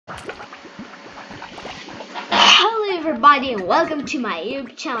everybody and welcome to my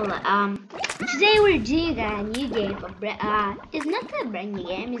YouTube channel. Today we're doing a new game. It's not a brand new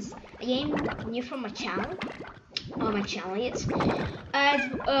game. It's a game new from my channel. On my channel,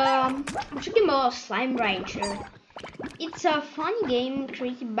 I'm talking about Slime Rancher. It's a fun game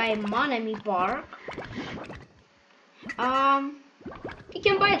created by Monami Park. You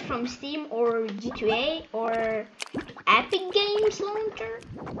can buy it from Steam or G2A or Epic Games Launcher,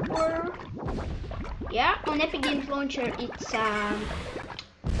 or yeah, on Epic Games Launcher it's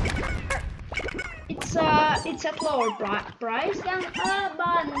at lower price than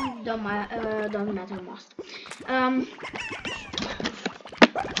but don't matter most.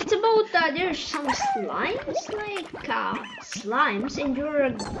 It's about there's some slimes and you're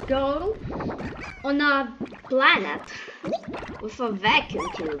a girl on a planet with a vacuum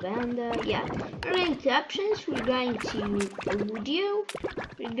tube, and yeah, we're going to options, we're going to audio,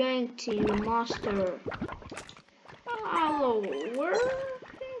 we're going to master lower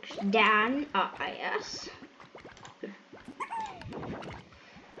than yes.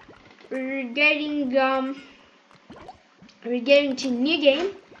 We're getting to new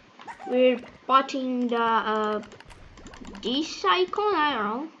game. We're putting the this icon, I don't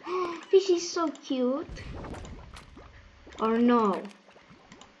know. This is so cute. Or no.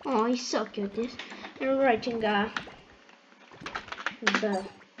 Oh, it's so cute. This. I'm writing the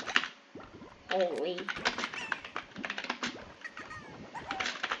holy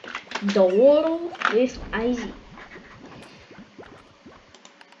the world with Izzy.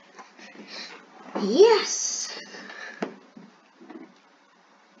 Yes.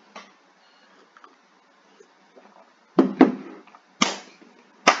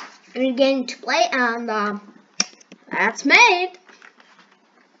 We're going to play, and that's made.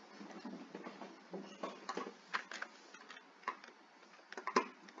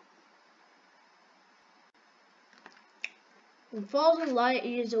 One thousand light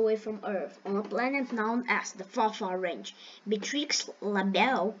years away from Earth, on a planet known as the Far Range, Beatrix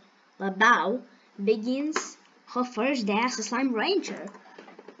Labau begins her first day as a Slime Ranger.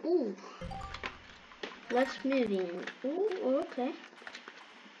 Ooh, let's move in. Ooh, okay.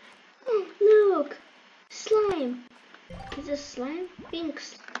 Oh, look, slime. Is a slime? Pink.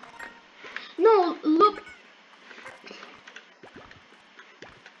 No, look.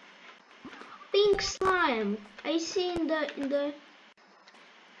 Pink slime. I see in the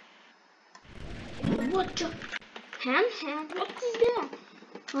what the hand? What is that?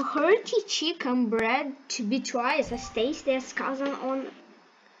 A hearty chicken bred to be twice as tasty as cousin on.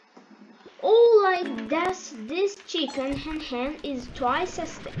 Oh, like this chicken hen is twice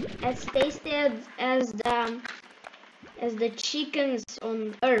as tasty as the chickens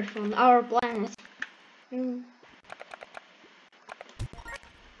on Earth, on our planet. Oh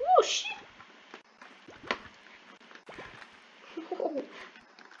shit! Oh.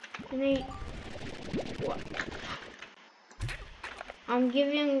 What? Can I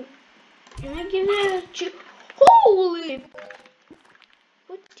give you a chicken? Holy!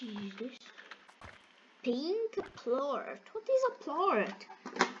 What is this? Pink plort. What is a plort?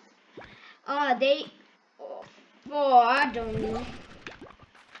 Oh, I don't know.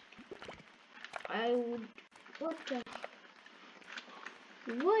 I would.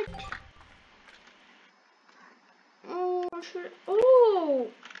 What? Oh, sure. Oh,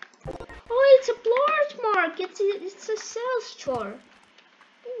 it's a plort mark. It's a sales store.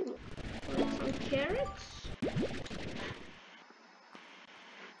 Ooh, some carrots.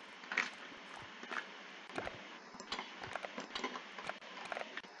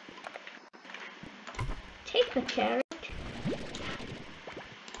 Take the carrot.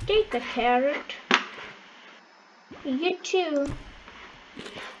 Take the carrot. You too.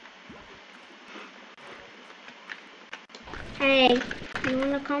 Hey, you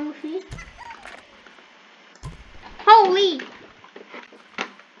wanna come with me? Holy!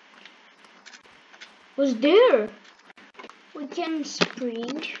 What's there? We can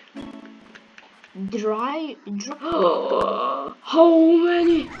spring. Dry. How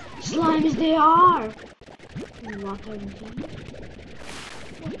many slimes there are? What are these?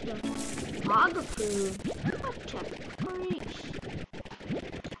 What the? Dog food. What the freak?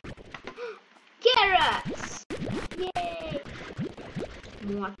 Carrots! Yay!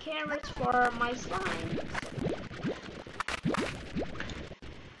 More carrots for my slime.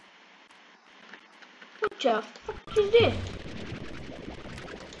 What the fuck is this?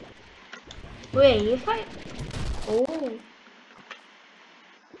 Wait, if I... Oh.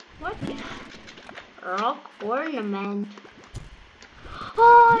 What? Rock ornament.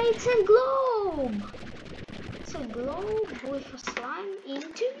 Oh, it's a globe. It's a globe with a slime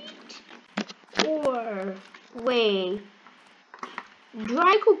into it. Or wait. Wait. Do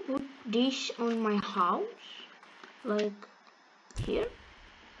I go put this on my house? Like here?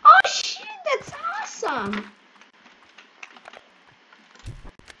 Oh shit, that's awesome!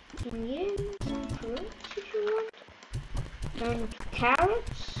 And yeah, some fruits if you want. And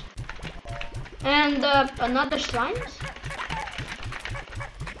carrots. And another slimes.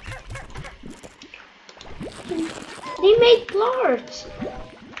 They made plorts.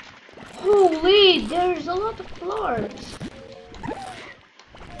 Holy, there's a lot of plorts.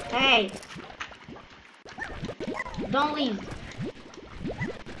 Hey, don't leave.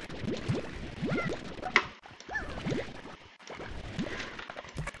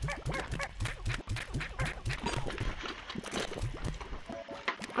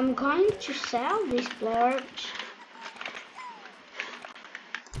 I'm going to sell these plorts.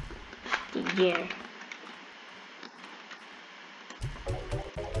 Yeah.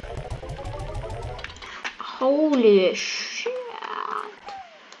 Holy shit.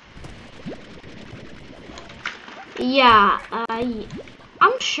 Yeah,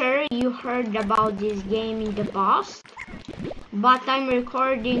 I'm sure you heard about this game in the past, but I'm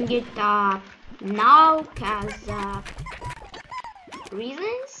recording it now cause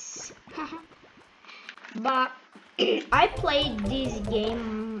reasons. But I played this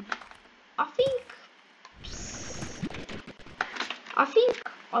game I think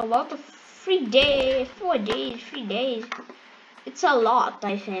a lot of 3 days, 4 days, 3 days. It's a lot,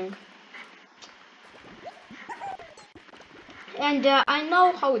 I think. And I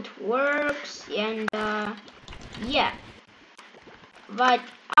know how it works, and yeah. But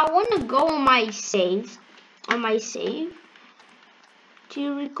I want to go on my save,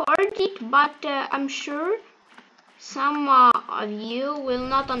 to record it. But I'm sure some of you will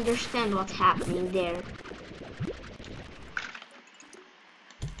not understand what's happening there.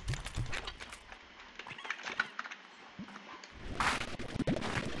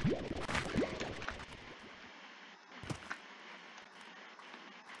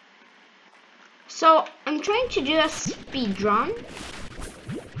 So I'm trying to do a speed run.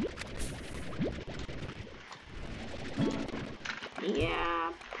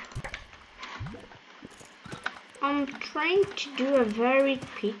 Yeah. I'm trying to do a very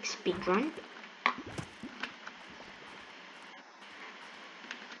quick speed run.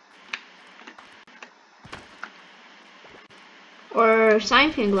 Or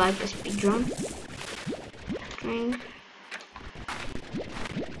something like a speed run. Trying.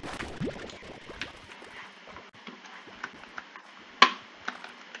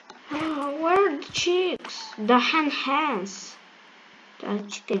 Where are the chicks? The hands.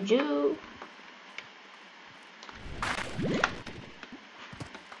 That you can do.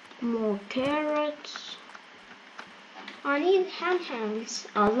 More carrots. I need hands.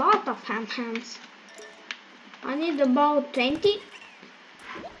 A lot of hands. I need about 20.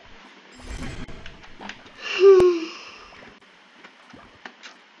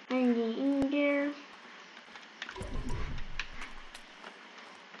 And in there.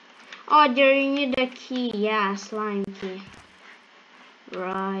 Oh, there you need a key. Yeah, slime key.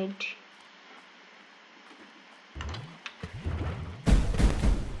 Right.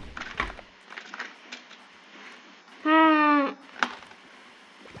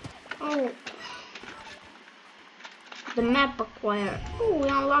 Oh. The map acquired. Oh, we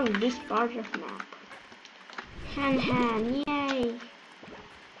unlocked this part of map. Hand, yay.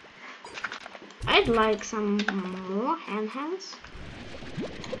 I'd like some more hands.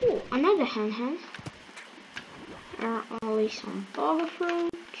 Oh, another hand. There are only some ball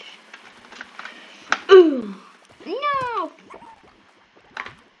fruits. No!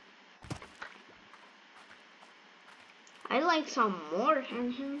 I'd like some more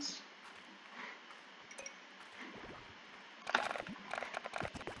hands.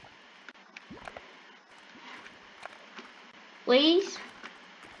 Please?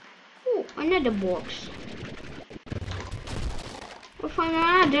 Oh, another box. We'll find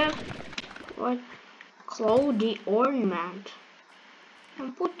another. What? Cloudy ornament.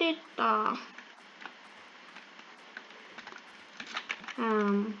 And put it there.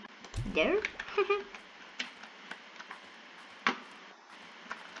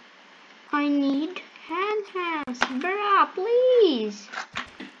 I need hands, bruh, please.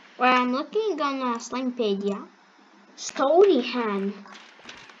 Well, I'm looking on Slimepedia. Stony hand.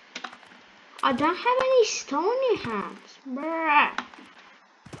 I don't have any stony hands, bruh.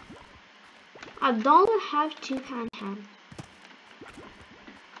 I don't have 2 hands.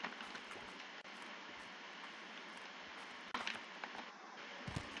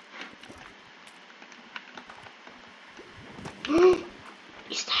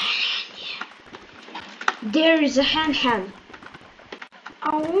 Is that hand? Yeah. There is a hand.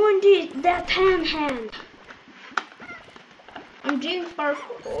 I want that hand. I'm doing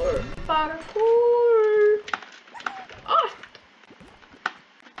parkour. Oh.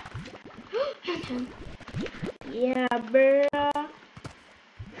 Hand. Yeah, bruh.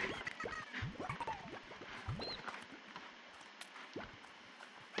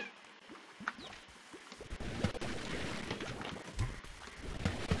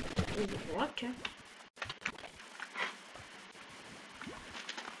 Water.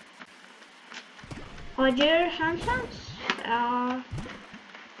 Are there hands? No,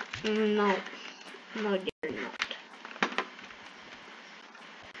 they're not.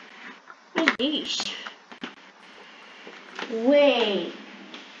 What's this? Wait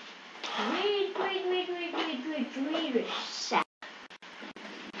a sec.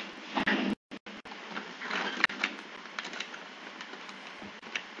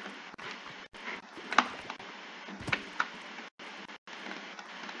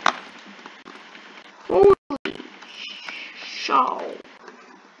 Holy show.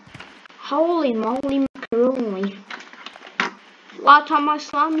 Holy moly macaroni. What my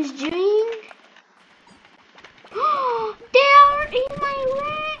slime is doing? They are in my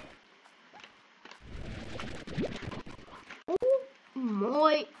way. Oh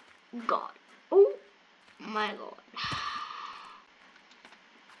my god. Oh my god.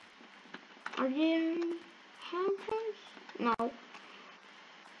 Are there handphones? No.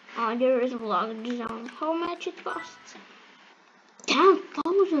 There is a vlog design. How much it costs?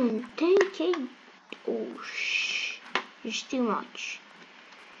 10,000. 10k. Oh it's too much.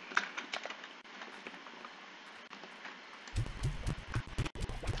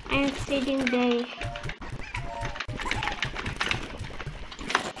 I'm feeding the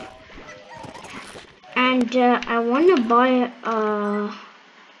and I wanna buy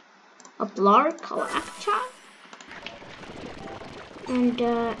a blur collector, and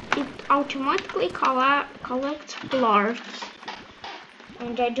it automatically collects blurs,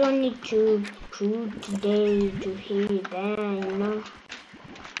 and I don't need to prove today to hit them, you know.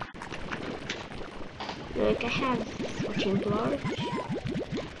 Like I have 14 blurs.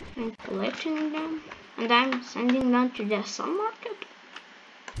 I'm collecting them and I'm sending them to the sun market.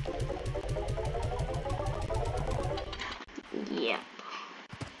 Yep.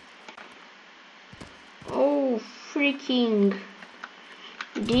 Oh freaking,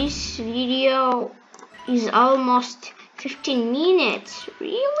 this video is almost 15 minutes.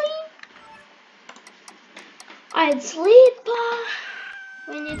 Really? I'd sleep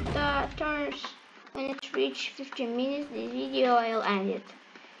when it reaches 15 minutes. This video I'll end it.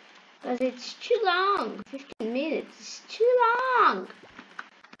 Because it's too long. 15 minutes is too long.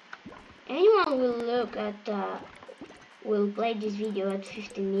 Anyone will play this video at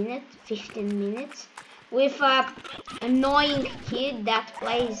 15 minutes with a annoying kid that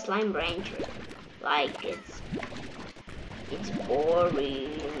plays Slime Ranger. Like it's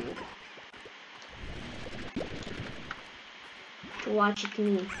boring to watch it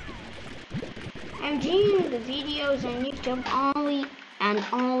me. I'm doing the videos on YouTube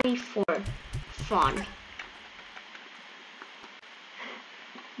only for fun.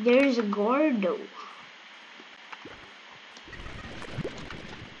 There's a Gordo.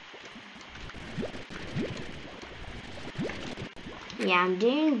 Yeah, I'm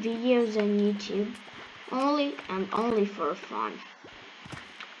doing videos on YouTube only for fun.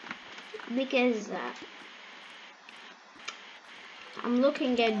 Because I'm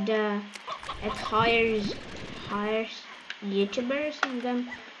looking at higher YouTubers and them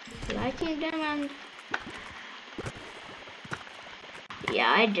liking them, and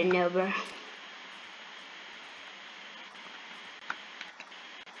yeah, I don't know, bro.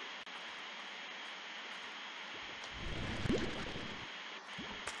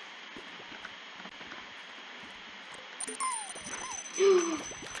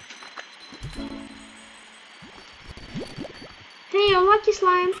 Hey, Lucky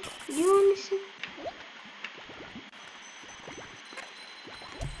Slime, do you want to see?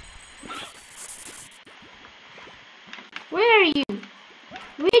 Where are you?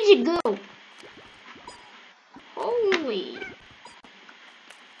 Where'd you go? Holy!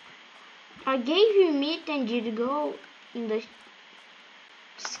 I gave you meat and you'd go in the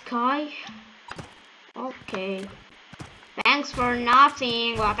sky. Okay. Thanks for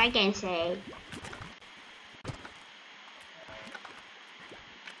nothing, what I can say.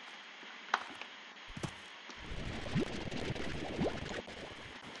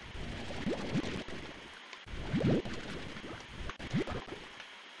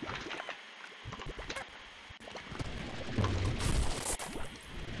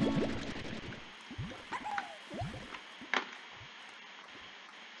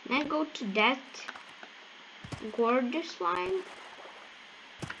 go to that gorgeous slime.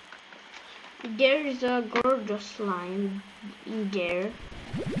 There's a gorgeous slime in there.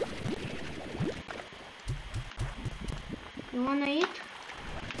 You wanna eat?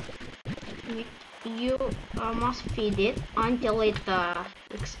 You must feed it until it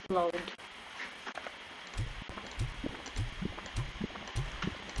explodes.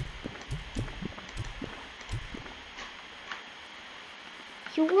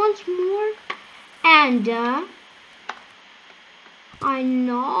 He wants more, and I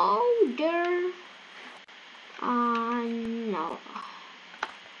know there. No.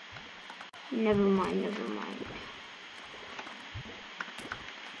 Never mind. Never mind.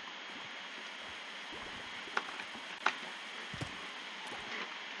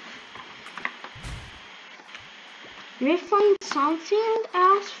 We find something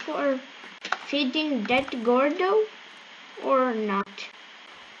else for feeding that Gordo, or not?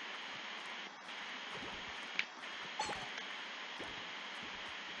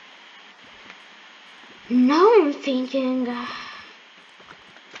 Now I'm thinking.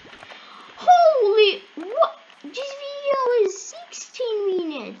 Holy, what? This video is 16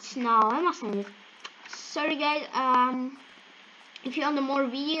 minutes now. I must end it. Sorry guys. If you want more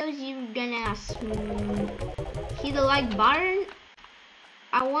videos, you're gonna hit the like button.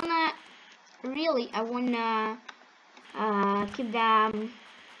 I wanna keep the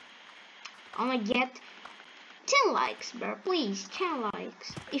I wanna get 10 likes, bro. Please, 10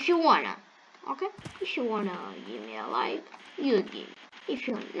 likes. If you wanna, okay? If you wanna give me a like, you give. If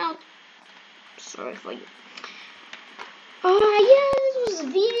you're not, sorry for you. Yeah, this was a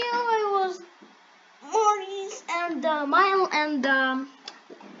video. I was Maurice and Mile, and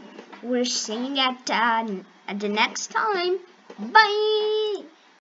we're seeing at the next time. Bye.